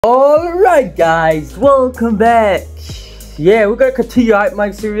Alright guys, welcome back. Yeah, we're gonna continue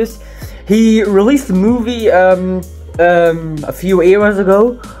Hypeymykes series. He released the movie a few years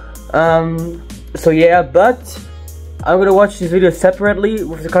ago. So yeah, but I'm gonna watch these videos separately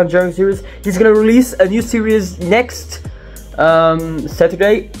with the Conjuring series. He's gonna release a new series next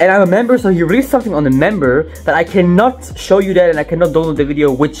Saturday, and I'm a member, so he released something on the member that I cannot show you that, and I cannot download the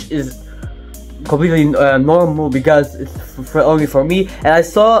video, which is completely normal because it's only for me. And I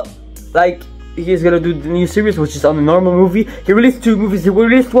saw like he's gonna do the new series, which is on the normal movie. He released two movies. He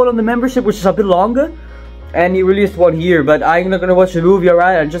released one on the membership, which is a bit longer, and he released one here. But I'm not gonna watch the movie,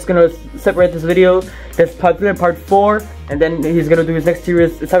 alright? I'm just gonna separate this video. That's part 3 and part 4, and then he's gonna do his next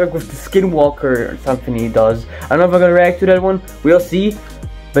series. It's something with the Skinwalker or something he does. I don't know if I'm gonna react to that one. We'll see.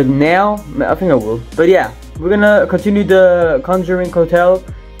 But now I think I will. But yeah, we're gonna continue the Conjuring Hotel.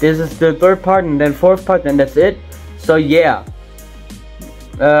 This is the 3rd part, and then 4th part, and that's it. So yeah,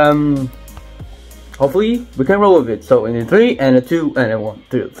 hopefully we can roll with it. So in a 3 and a 2 and a 1,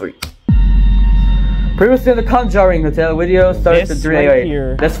 2, 3. Previously in the Conjuring Hotel video starts at 3 right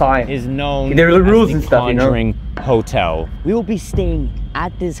here. That's fine. Is known there are the rules as and the stuff, Conjuring you know? Hotel. We will be staying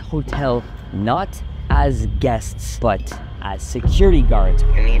at this hotel not as guests, but as security guards.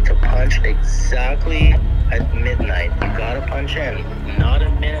 You need to punch exactly at midnight. You gotta punch in, not a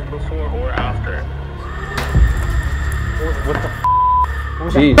minute before or after. What the f?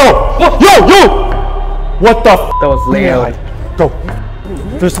 Jeez. Yo! What the f? That was loud. Go.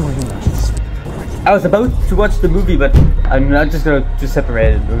 There's someone here. I was about to watch the movie, but I'm not just gonna do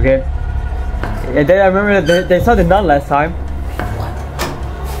separate it, okay? And then I remember that they saw the nun last time.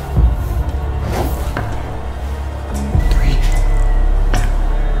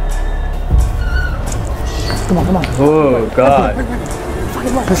 Come on, come on. Oh god.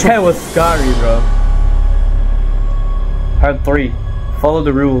 That was scary, bro. Part 3. Follow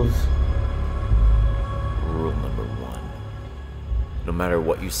the rules. Rule number 1. No matter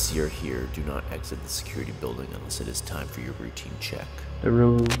what you see or hear, do not exit the security building unless it is time for your routine check. The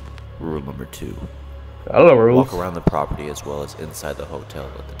rule. Rule number 2. Hello, rules. Walk around the property as well as inside the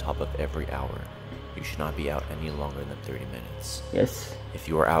hotel at the top of every hour. You should not be out any longer than 30 minutes. Yes. If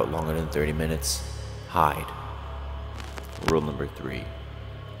you are out longer than 30 minutes, hide. Rule number 3.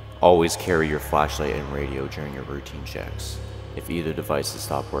 Always carry your flashlight and radio during your routine checks. If either devices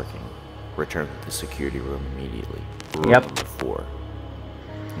stop working, return to the security room immediately. Rule number 4.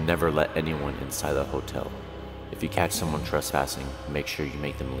 Never let anyone inside the hotel. If you catch someone trespassing, make sure you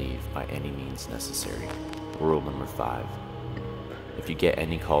make them leave by any means necessary. Rule number 5. If you get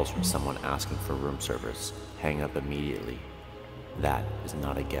any calls from someone asking for room service, hang up immediately. That is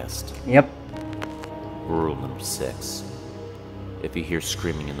not a guest. Yep. Rule number 6. If you hear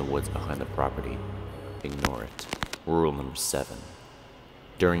screaming in the woods behind the property, ignore it. Rule number 7.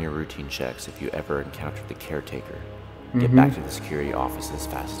 During your routine checks, if you ever encounter the caretaker, get back to the security office as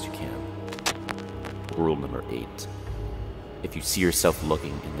fast as you can. Rule number 8. If you see yourself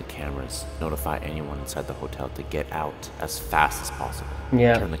looking in the cameras, notify anyone inside the hotel to get out as fast as possible.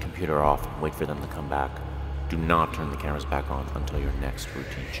 Yeah. Turn the computer off and wait for them to come back. Do not turn the cameras back on until your next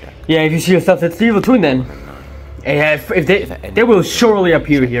routine check. Yeah, if you see yourself, that's evil twin then. If they will surely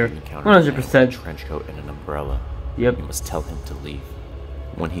appear here. 100%. Trench coat and an umbrella. Yep. You must tell him to leave.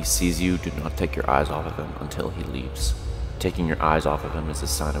 When he sees you, do not take your eyes off of him until he leaves. Taking your eyes off of him is a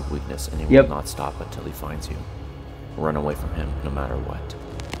sign of weakness, and he will not stop until he finds you. Run away from him no matter what.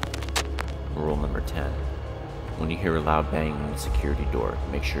 Rule number 10. When you hear a loud banging on the security door,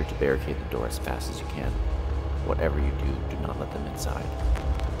 make sure to barricade the door as fast as you can. Whatever you do, do not let them inside.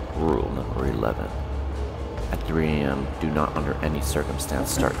 Rule number 11. At 3 a.m., do not under any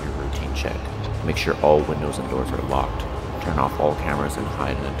circumstance start your routine check. Make sure all windows and doors are locked. Turn off all cameras and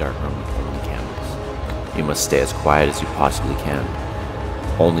hide in a dark room with only candles. You must stay as quiet as you possibly can.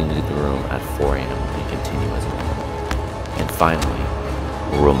 Only leave the room at 4 a.m. and continue as normal. And finally,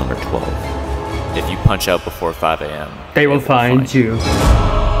 rule number 12. If you punch out before 5 a.m., they will find you.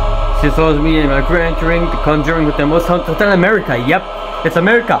 She follows me and my crew entering the Conjuring with the most haunted hotel in America. Yep, it's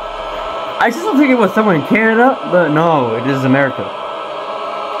America. I just don't think it was someone in Canada, but no, it is America.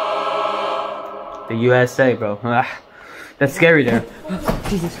 The USA, bro. That's scary there.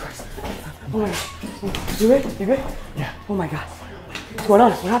 Jesus Christ. Oh my God. You good? You good? Yeah. Oh my God. What's going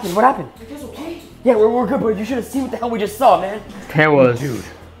on? What happened? What happened? You guys okay? Yeah, we're good, but you should have seen what the hell we just saw, man. That was... Dude.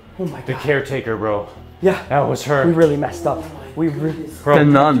 Oh my God. The caretaker, bro. Yeah. That was her. We really messed up. We really... Bro, the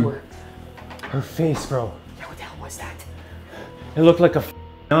nun. Her face, bro. Yeah, what the hell was that? It looked like a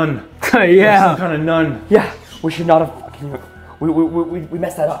nun. Yeah. Some kind of nun. Yeah. We should not have fucking... We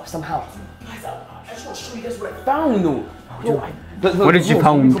messed that up somehow. I just want to show you guys what I found, though. Dude, What did you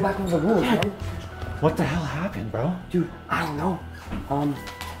found? Go back on the rules, man. What the hell happened, bro? Dude, I don't know.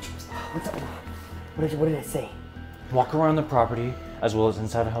 What did it say? Walk around the property as well as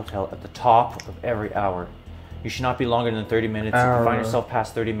inside a hotel at the top of every hour. You should not be longer than 30 minutes. If you find yourself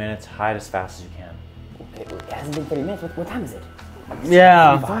past 30 minutes, hide as fast as you can. Okay, it hasn't been 30 minutes. What time is it?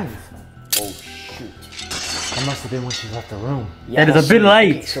 Yeah. 5. Oh, shoot. That must have been when she left the room. Yeah, That is a bit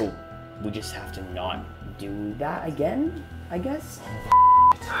late. Okay, so we just have to not do that again, I guess?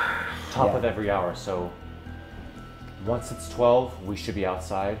 Top of every hour, so once it's 12, we should be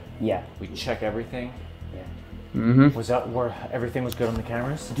outside. Yeah. We check everything. Yeah. Was that where everything was good on the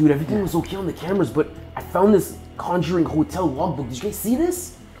cameras? Dude, everything was okay on the cameras, but I found this Conjuring hotel logbook. Did you guys see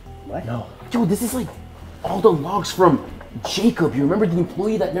this? What? No. Yo, this is like all the logs from Jacob. You remember the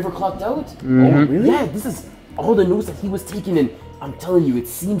employee that never clocked out? Oh, really? Yeah, this is all the notes that he was taking, and I'm telling you, it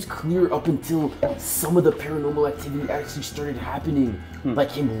seems clear up until some of the paranormal activity actually started happening.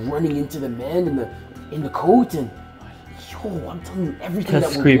 Like him running into the man in the coat, and yo, I'm telling you, everything That's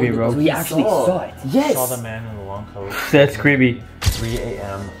that we're creepy, going bro. to- We actually saw it. Yes. Saw the man in the long coat. That's creepy. 3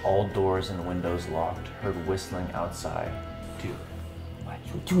 a.m. All doors and windows locked. Heard whistling outside. Dude,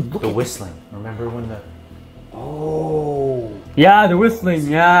 Dude, look the at whistling. Remember when the... Oh. Yeah, the whistling.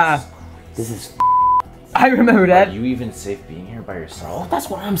 Yeah, This is I remember Are that. you even safe being here by yourself? Oh, that's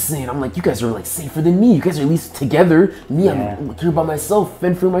what I'm saying. I'm like, you guys are like safer than me. You guys are at least together. Me, Yeah. I'm here by myself,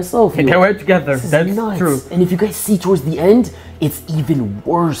 fend for myself. They were together. This is That's nuts. true. And if you guys see towards the end, it's even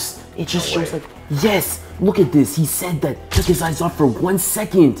worse. It just shows like, yes, look at this. He said that, took his eyes off for 1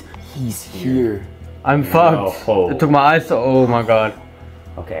 second. He's here. I'm fucked. No. It took my eyes to. Oh my god.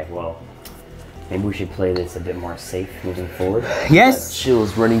 okay. Well, maybe we should play this a bit more safe moving forward. Yes.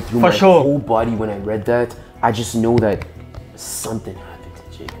 Chills running through For my sure. whole body when I read that. I just know that something happened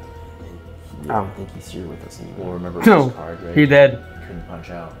to Jacob. And I don't think he's here with us anymore. Well, remember No, his card, right? he dead. Couldn't punch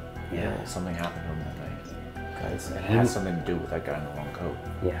out. Yeah. Something happened to him that night. Guys, It had something to do with that guy in the long coat.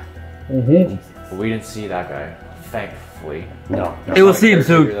 Yeah. But we didn't see that guy, thankfully. No. It will see him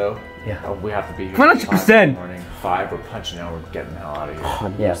soon. Though. Yeah. We have to be here. 100%. 5 in the morning. 5, we're punching out, we're getting the hell out of here.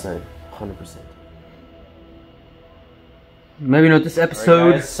 100%. 100%. Maybe not this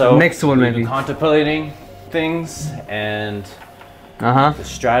episode. Guys, so next one we've maybe. been contemplating things, and the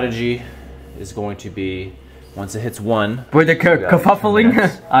strategy is going to be once it hits 1. With the got kerfuffling. 2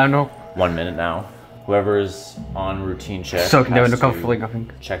 minutes. I don't know. 1 minute now. Whoever's on routine check Soaking down has the to kerfuffling, I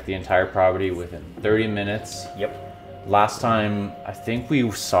think. check the entire property within 30 minutes. Yep. Last time, I think we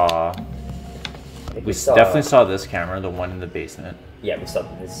saw. I think We definitely saw this camera, the one in the basement. Yeah, we saw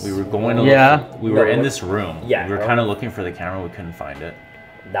this. We were going to Yeah. look. We were in this room. Yeah. We were kind of looking for the camera. We couldn't find it.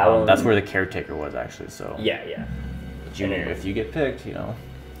 That one. That's where the caretaker was actually. So. Yeah, yeah. Junior, if you get picked, you know,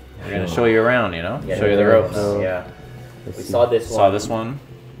 we're gonna show you around. You know, Yeah, show you the ropes. Yeah. We saw this one. Saw this one.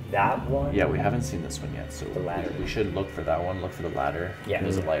 That one. Yeah, we haven't seen this one yet, so The ladder. we should look for that one. Look for the ladder. Yeah.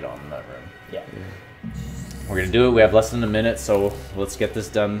 There's a light on in that room. Yeah. We're gonna do it. We have less than a minute, so let's get this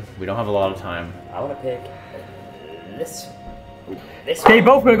done. We don't have a lot of time. I want to pick this. This They one.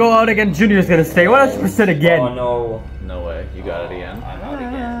 both gonna go out again. Junior's gonna stay 100% again. Oh no. No way. You got it again. I'm out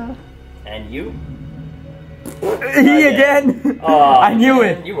again. And you? He again. I knew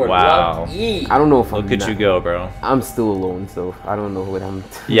it. You were Wow. lucky. I don't know if I'm Look at you go, bro. I'm still alone, so I don't know what I'm.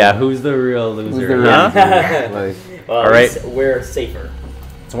 Yeah, who's the real loser? Who's the real huh? like, Well, All at right. least we're safer.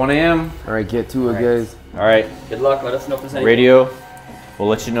 It's 1 a.m. all right, get to it, guys. All right. Good luck. Let us know if there's anything. Radio. We'll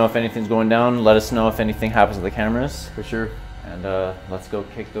let you know if anything's going down. Let us know if anything happens to the cameras. For sure. And let's go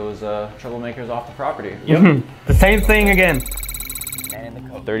kick those troublemakers off the property. Yep. The same thing again. Man in the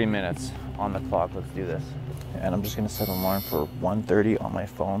coat. 30 minutes on the clock. Let's do this. And I'm just gonna set an alarm for 1:30 on my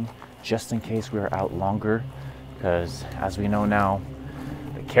phone, just in case we are out longer. Because as we know now,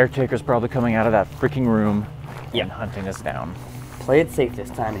 the caretaker's probably coming out of that freaking room and hunting us down. Play it safe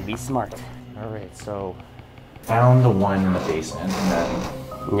this time and be smart. All right, so found the one in the basement, and then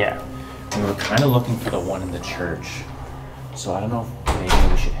Yeah. we were kind of looking for the one in the church. So I don't know if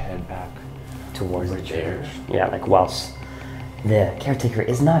maybe we should head back Towards the there. church. Yeah, like whilst the caretaker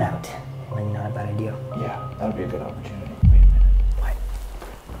is not out. Maybe not a bad idea. Yeah, that would be a good opportunity. Wait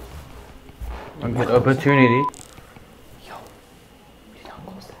a minute. A good opportunity. Yo. Do not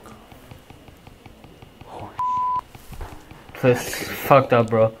close that. This is fucked up,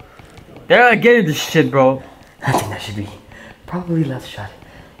 bro. They're getting this shit, bro. I think that should be probably left shut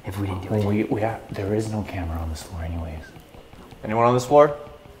if we didn't do it. We have, there is no camera on this floor anyways. Anyone on this floor?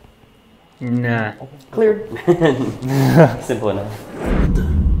 Nah. Cleared. Simple enough.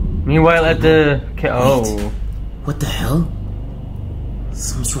 Meanwhile, at the oh, What the hell?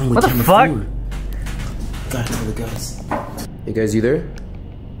 Something's wrong with What the camera fuck? 4. Gotta tell the guys. Hey guys, you there?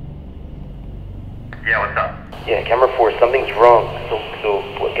 Yeah, what's up? Yeah, camera 4, something's wrong. So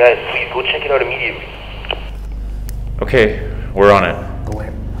guys, please go check it out immediately. Okay, we're on it. But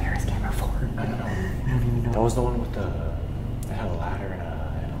where is camera 4? That was the one with that had a ladder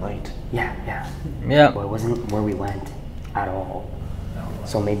and a light. Yeah. Yeah. Well, it wasn't where we went at all. No,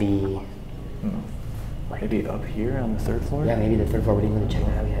 So maybe... Like, maybe up here on the 3rd floor? yeah, maybe the 3rd floor. We didn't really check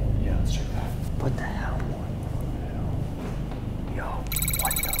that out yet. Yeah, let's check that. What the hell? Yo,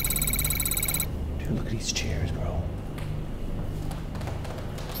 what the... Dude, look at these chairs, bro.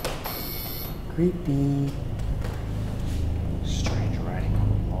 Creepy. Strange writing on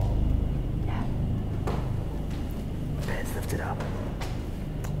the wall. Yeah. Bed's lifted up.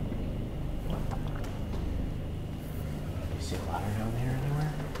 You see a ladder down here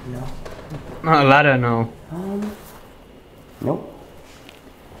anywhere? No. Not a ladder, no. Nope.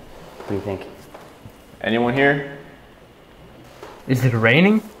 What do you think? Anyone here? Is it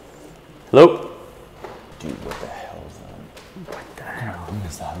raining? Hello? Dude, what the hell is that? What the hell? What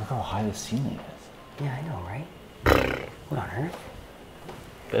is that? Look how high the ceiling is. Yeah, I know, right? What on earth?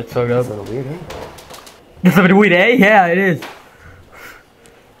 That's so It's a good. little weird, eh? It's a bit weird, eh? Yeah, it is.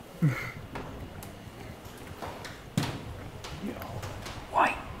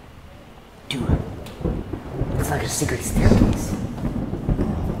 Why? Dude. It's like a secret staircase.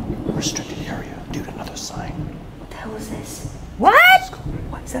 Restricted area. Dude, another sign. What the hell is this? What?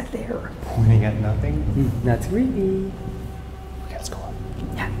 Why is that there? Pointing at nothing? That's creepy. Okay, let's go up.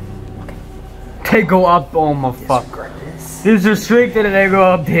 Yeah. Okay. They go up, oh my fuck. Disregard this. This is restricted and they go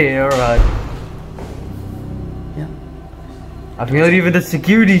up there, alright. Yeah. I feel like even the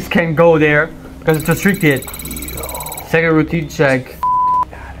securities can go there because it's restricted. Second routine check.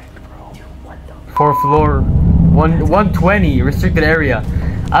 Dude, what the... 4th floor. 120 restricted area.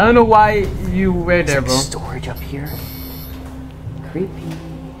 I don't know why you were there, bro. Storage up here. Creepy.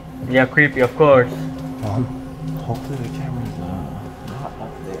 Yeah, creepy, of course. Hopefully the camera's not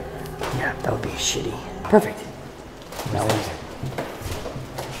up there. Yeah, that would be shitty. Perfect. Now where is it?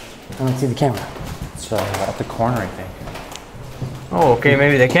 I don't see the camera. It's at the corner, I think. Oh, okay,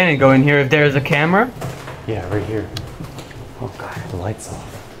 maybe they can't go in here if there's a camera. Yeah, right here. Oh god. The light's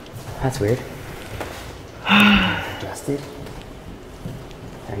off. That's weird. Adjusted.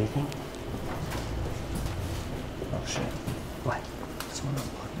 Anything? Oh shit. What? Someone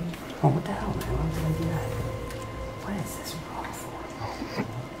unplugged me? Oh, what the hell, man? Why would I do that? What is this wrong for?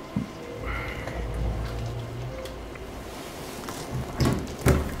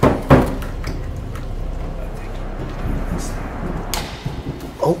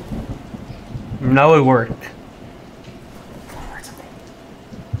 Oh. No, it worked. I heard something.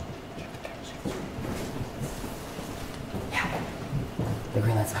 Yeah. The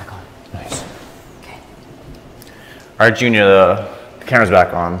green light's back on. Nice. Okay. Alright, Junior, the camera's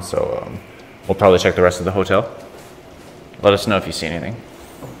back on, so we'll probably check the rest of the hotel. Let us know if you see anything.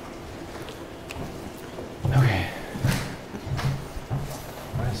 Okay.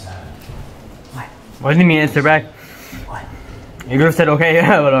 What is that? What? What do you mean answer back? What? You could have said okay,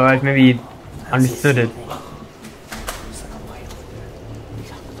 yeah, but alright, maybe you understood it. There's like a light over there. What are you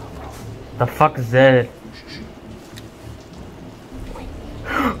talking about, bro? The fuck is that?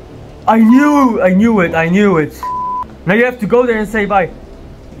 I knew it. Now you have to go there and say bye.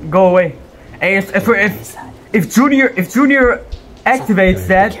 Go away. Hey, if Junior activates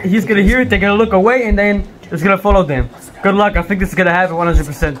that, he's gonna hear it, they're gonna look away, and then it's gonna follow them. Good luck, I think this is gonna happen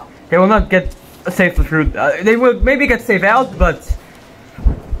 100%. They will not get safe through. They will maybe get safe out, but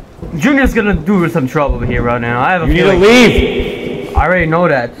Junior's gonna do some trouble here right now. I have a feeling. You need to leave! I already know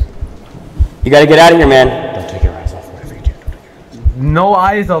that. You gotta get out of here, man. Don't take your eyes off, whatever you do. Don't take your eyes off. No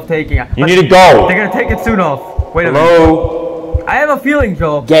eyes off taking. You need to go! They're gonna take it soon off. Wait a minute. Hello? I have a feeling,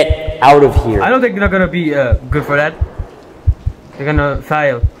 Joe. Get out of here. I don't think they're gonna be good for that. They're gonna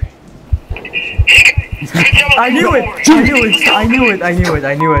fail. I knew it!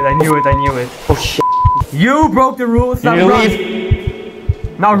 Oh shit. You broke the rules, now run!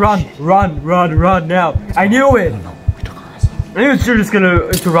 Now run now. I knew it! I knew you're just gonna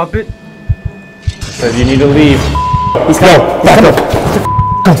interrupt it. Said you need to leave. He's coming.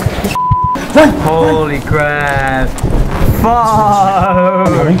 Holy crap. Fuck!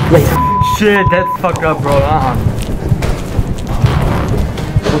 Wait. Shit, that's fucked up, bro.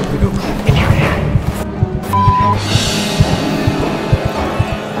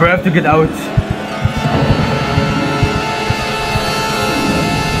 We have to get out.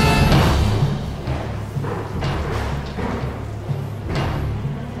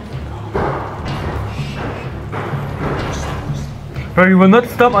 But he will not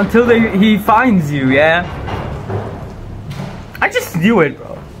stop until he finds you, yeah? knew it,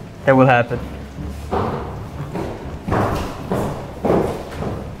 bro. That will happen.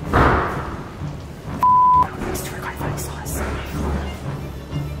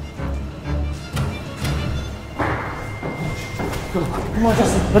 Come on,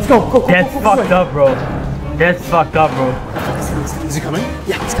 Justin. Let's go. Go. That's fucked up, bro. That's fucked up, bro. Is he coming?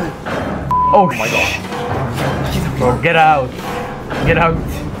 Yeah, he's coming. Oh my god. Bro, get out. Get out.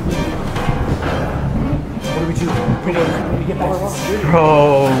 What do we do? We need to get back to the security.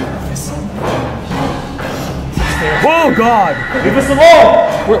 Bro. Oh god. Leave us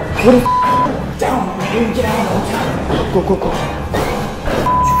alone. We're down. We need to get out of the hotel. Go.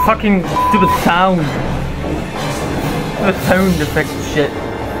 Fucking stupid sound. The sound effect shit.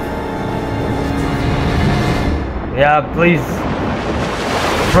 Yeah, please.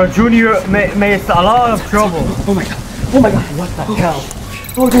 Bro, Junior made us a lot of trouble. Oh my god. What the hell?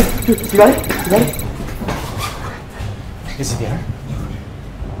 Oh, dude. You got it? Is he there?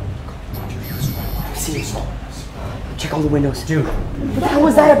 Seriously. Check all the windows. Dude. What the hell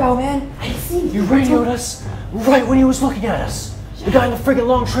was that about, man? I see. You radioed us right when he was looking at us. The guy in the friggin'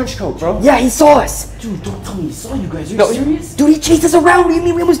 long trench coat, bro. Yeah, he saw us. Dude, don't tell me he saw you guys. Are you serious? Dude, he chased us around. What do you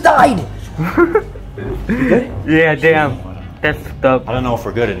mean we almost died? You good? Yeah, damn. That's fucked up. I don't know if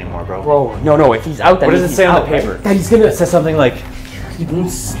we're good anymore, bro. Bro, no. If he's out, then What does it say on the paper? That he's gonna. It says something like, He won't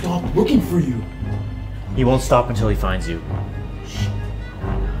stop looking for you. he won't stop until he finds you.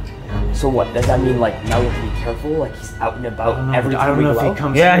 So what? Does that mean like now we have to be careful? Like he's out and about every I time don't we know go if he out?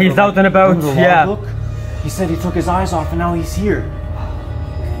 comes Yeah, here, he's but out and about, remember the yeah. logbook? He said he took his eyes off and now he's here.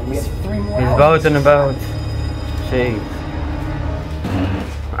 We have 3 more He's hours. about and about. Jeez.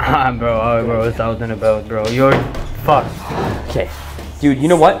 Bro, it's out and about, bro. You're fucked. Okay, dude. You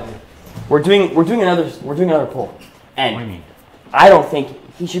know what? We're doing another poll, and What do you mean? I don't think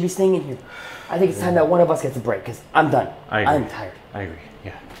he should be staying in here. I think it's time that one of us gets a break because I'm done. I agree. I'm tired. I agree,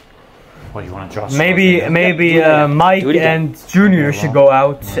 yeah. What, do you want to draw Maybe do it again. Mike Do it again. and Junior should go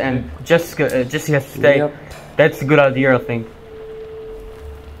out and Jessica has to stay. Yep. That's a good idea, I think.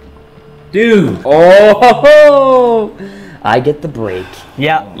 Dude! Oh, I get the break.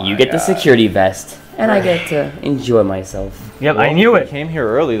 Yeah. You get the security vest, and I get to enjoy myself. Yep, I knew We it. came here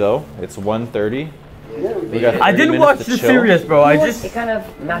early though. It's 1:30. I didn't watch the series, bro. It kind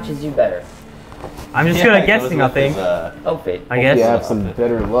of matches you better. I'm just good at guessing, I think. Outfit. I guess. You have some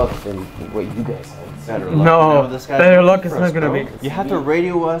better luck than what you guys had. No, better luck is not gonna be. You have to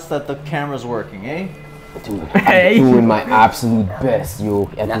radio us that the camera's working, eh? Dude, Hey. I'm doing my absolute best, yo,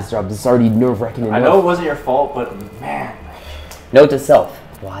 at this job. This is already nerve-wracking enough. I know it wasn't your fault, but man. Note to self: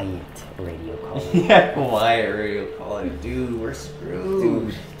 quiet radio call. Yeah, quiet radio calling. Dude, we're screwed.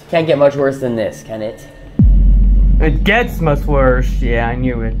 Dude, can't get much worse than this, can it? It gets much worse. Yeah, I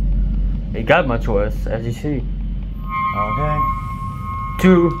knew it. It got much worse, as you see. Okay.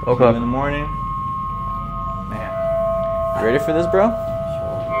 2 In the o'clock. morning. Man. You ready for this, bro?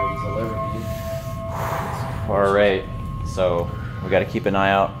 Alright. So, we gotta keep an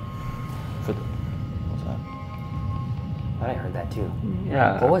eye out for the... What's that? I heard that too.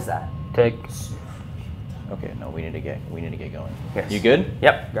 Yeah. What was that? Take. Okay, no, we need to get going. Yes. You good?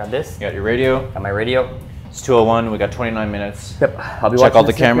 Yep. Grab this. You got your radio? Got my radio. It's 2:01. We got 29 minutes. Yep. I'll be Check watching all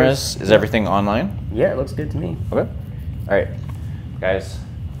the this cameras. Is everything online? Yeah, it looks good to me. Okay. All right, guys.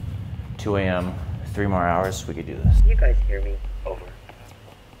 2 a.m. 3 more hours. We could do this. You guys hear me? Over.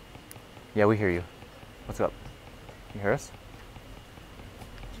 Yeah, we hear you. What's up? You hear us?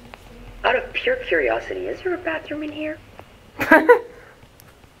 Out of pure curiosity, is there a bathroom in here?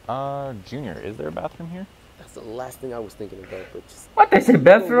 Junior, is there a bathroom here? That's the last thing I was thinking about, but just What, they say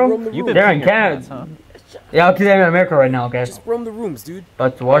bathroom? You've been They're peeing in your Canada. pants, huh? Yeah, okay, they're in America right now, okay? roam the rooms, dude.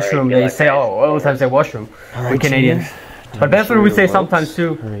 But washroom, Alright, they good say, luck, oh, all the time say washroom. We're Canadians. But bathroom we say sometimes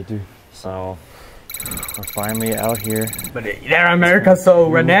too. Alright, dude. So, we're finally out here But they're in America, so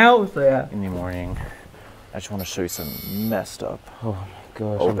right now, so yeah. in the morning. I just want to show you some messed up. Oh my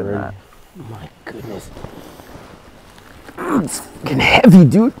gosh, Open I'm ready. that. My goodness. It's fucking heavy,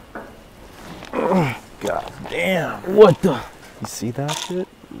 dude. God damn. What the? You see that shit?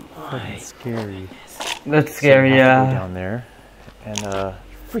 Fucking scary. That's scary, Go yeah. down there, and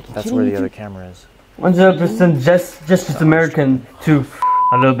Freaking that's kidding where me, the other dude? camera is. 100% just American too.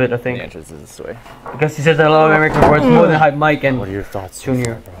 A little bit, I The think. entrance is this way. Because he says a lot of American words more than Hypeymykes What are and your thoughts,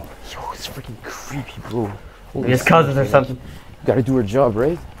 Junior. bro? Yo, it's freaking creepy, bro. His cousins or something. Gotta do our job,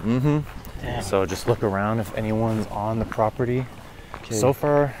 right? So just look around if anyone's on the property. So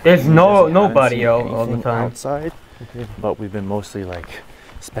far, There's we nobody, haven't seen yo, all the anything time. outside, but we've been mostly like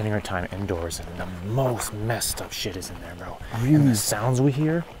spending our time indoors, and the most messed up shit is in there, bro. And the sounds we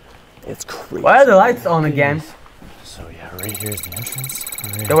hear, it's crazy. Why are the lights on again? So yeah, right here is the entrance.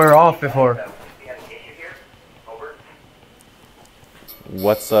 Right. They were off before.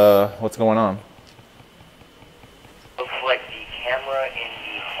 What's going on? Looks like the camera in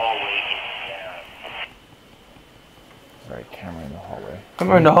the hallway is down. Right, camera in the hallway.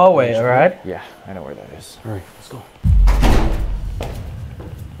 Camera in the hallway, alright? Yeah, I know where that is. Alright, let's go.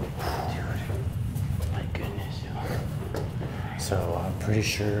 My goodness, yo. So I'm pretty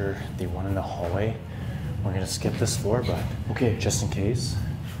sure the one in the hallway, we're gonna skip this floor, but okay, just in case,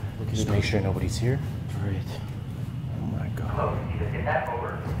 just make sure nobody's here. Alright. Oh my god.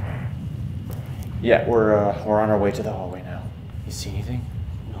 Yeah, we're on our way to the hallway now. You see anything?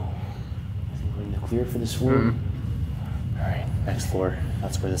 No. I think we're in the clear for this floor. All right, next floor.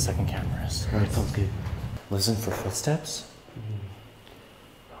 That's where the second camera is. All right, sounds good. Listen for footsteps.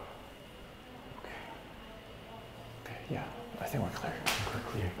 Okay, yeah, I think we're clear. We're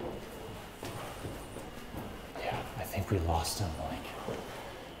clear. Yeah, I think we lost him, like,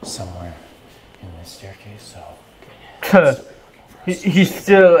 somewhere in this staircase, so... He's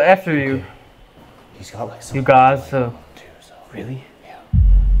still after you. Okay. He's got, like, some... You guys, so... Too, so... Really? Yeah.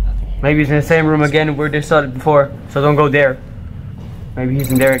 Nothing here. Maybe he's in the same room again where they started before, so don't go there. Maybe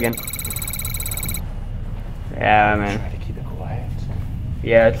he's in there again. Yeah, man. Try to keep it quiet.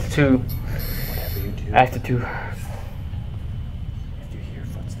 Yeah, it's 2. Whatever you do... After 2. If you hear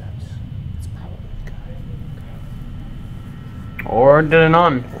footsteps, it's probably the guy. Or the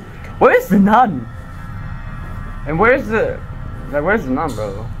nun. Where's the nun? And where's the... Like, where's the nun,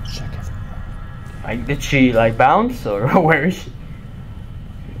 bro? Check everywhere. Like, did she, like, bounce? Or where is she?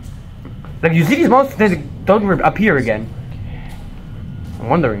 Like, you see these monsters, they don't appear again. I'm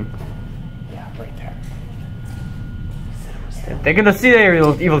wondering. Yeah, right there. They're gonna see their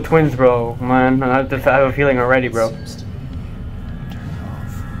evil twins, bro. Man, I have a feeling already, bro. Turn it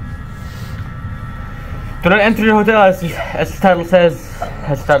off. Do not enter the hotel, as the title says.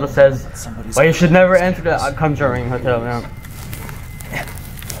 As the title says. But you should never enter the Conjuring hotel, yeah.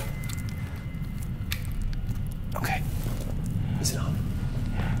 Okay. Is it on?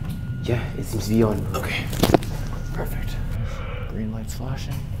 Yeah, it seems to be on. Okay. Perfect. Green light's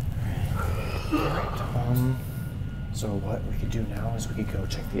flashing. Alright, so what we could do now is we could go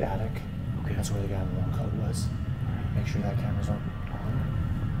check the attic. Okay. That's where the guy in the long coat was. Make sure that camera's on.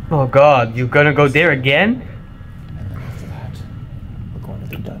 Oh god, you gonna go there again? And then after that, we're going to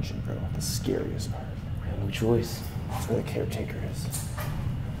the dungeon, bro. The scariest part. We have no choice. That's where the caretaker is.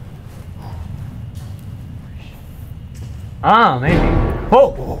 Ah, maybe. Whoa!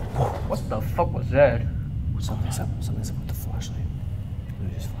 Whoa, whoa. What the fuck was that? Something's up with the flashlight.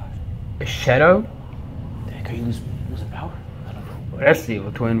 It just flashed. A shadow? Dang, are you losing power? I don't know. Well, that's the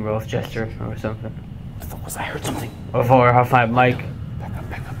evil twin, bro. Jester or something. What the fuck was that? I heard something. Or for Hypeymyke. Back up,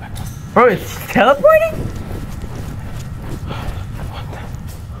 back up, back up. Bro, it's teleporting?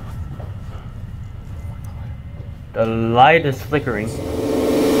 The light is flickering.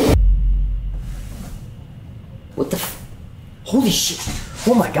 What the f- Holy shit!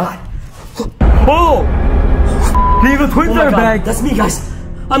 Oh my god! Oh! The evil twins are back! That's me, guys!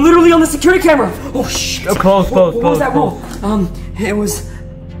 I'm literally on the security camera! Oh shit! Close. What was that roll? It was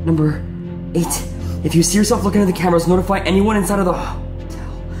number 8. If you see yourself looking at the cameras, notify anyone inside of the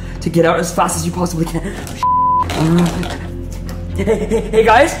hotel to get out as fast as you possibly can. Hey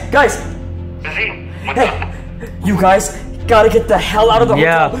guys! Hey! You guys gotta get the hell out of the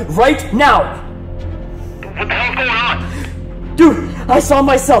hotel right now! What the hell's going on? Dude, I saw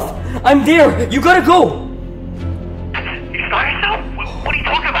myself! I'm there! You gotta go! You saw yourself? What are you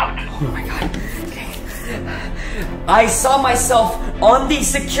talking about? Oh my god. I saw myself on the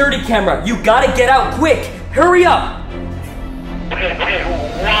security camera. You gotta get out quick! Hurry up! Okay,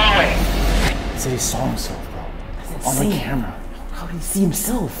 why? He said he saw himself, bro. That's On the insane. camera. How did he see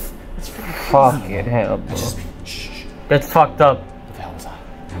himself? That's freaking crazy. Fucking hell, bro. Shh. That's fucked up. What the hell was that?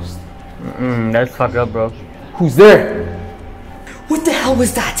 That's fucked up, bro. Who's there? What the hell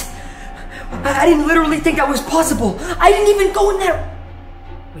was that? I didn't literally think that was possible. I didn't even go in there.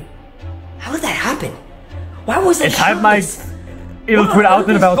 Wait, how did that happen? Why was it? It's Hypeymyke's evil twin out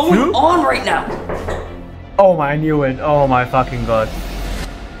and about What's going too? on right now? Oh my, I knew it. Oh my fucking god.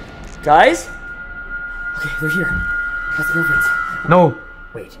 Guys? Okay, they're here. That's perfect. No.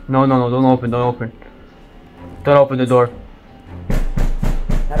 Wait, No, don't open. Don't open the door.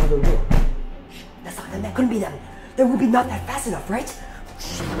 that other door. That's not them. That couldn't be them. They would be not that fast enough, right?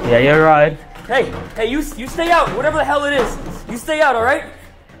 Yeah, you're right. Hey, you stay out. Whatever the hell it is, you stay out. All right?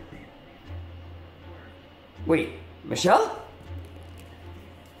 Wait, Michelle?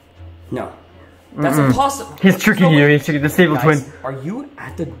 No, that's impossible. He's tricking you. He's tricking the evil twin. Guys, are you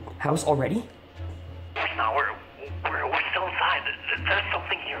at the house already? No, There's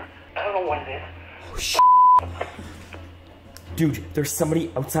something here. I don't know what it is. Oh, shit. Dude, there's somebody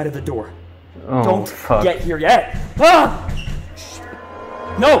outside of the door. Oh, Don't fuck. get here yet. Ah!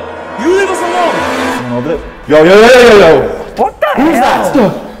 No! You leave us alone! Yo. What the Who's hell?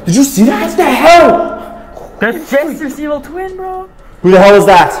 that? Did you see that? What the hell? That's Jesters' evil twin, bro. Who the hell is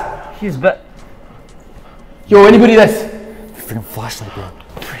that? He's back. Yo, anybody that's freaking flashlight, bro.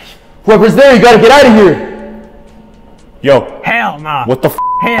 Whoever's there, you gotta get out of here. Yo. Hell nah. What the f?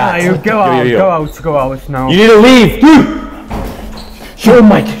 Hell nah, you go out, go out now. You need to leave, dude. Yo,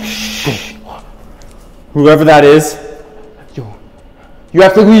 Mike. Shh. Whoever that is. Yo. You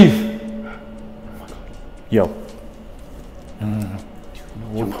have to leave. Yo.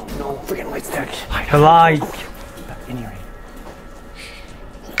 No, freaking lights there. The light. In here.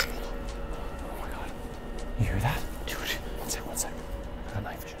 Oh my god. You hear that? Dude. One sec. I got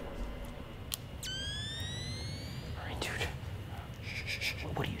night vision. Alright, dude. Shh.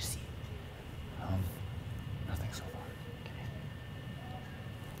 What do you see? Nothing so far. Okay.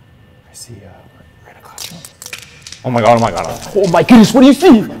 I see, we're in a classroom. Oh my god. Oh my goodness, what do you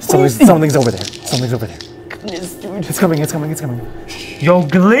see? Something's over there. Something's over there. Goodness, dude. It's coming. Yo,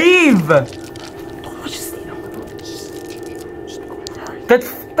 leave! That's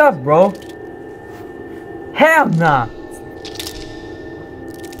fucked up, bro. Hell nah.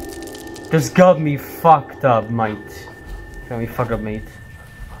 This got me fucked up, mate. Got me fucked up, mate.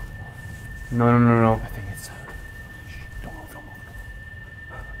 No. I think it's... Don't move.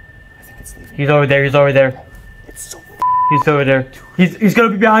 I think it's leaving. He's over there. It's so... He's over there. He's gonna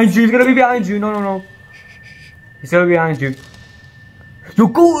be behind you. No. He's gonna be behind you. Yo,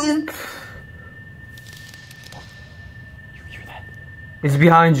 go in. You hear that? He's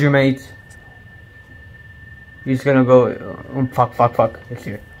behind you, mate. He's gonna go. Fuck. It's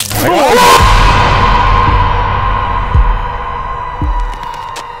here.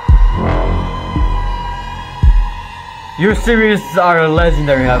 Your series are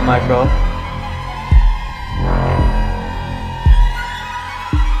legendary, Mike, bro.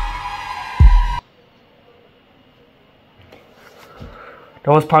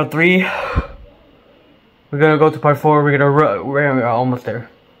 That was part 3. We're gonna go to part 4. We're almost there.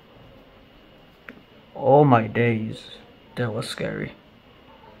 Oh my days, that was scary.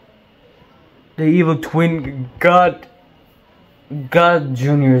 The evil twin got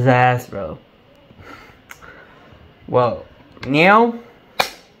Junior's ass, bro. Well, now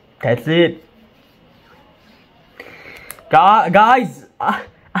that's it, guys.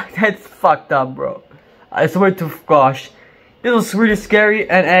 That's fucked up, bro. I swear to gosh. This was really scary,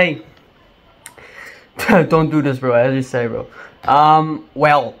 and hey, don't do this, bro, as you say, bro.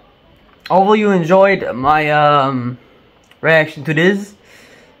 Well, hopefully you enjoyed my, reaction to this.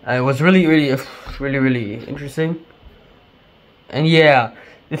 It was really interesting. And yeah,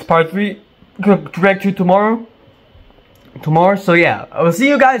 this part 3, gonna react to tomorrow, so yeah, I will see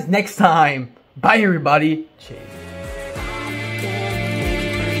you guys next time. Bye, everybody. Cheers.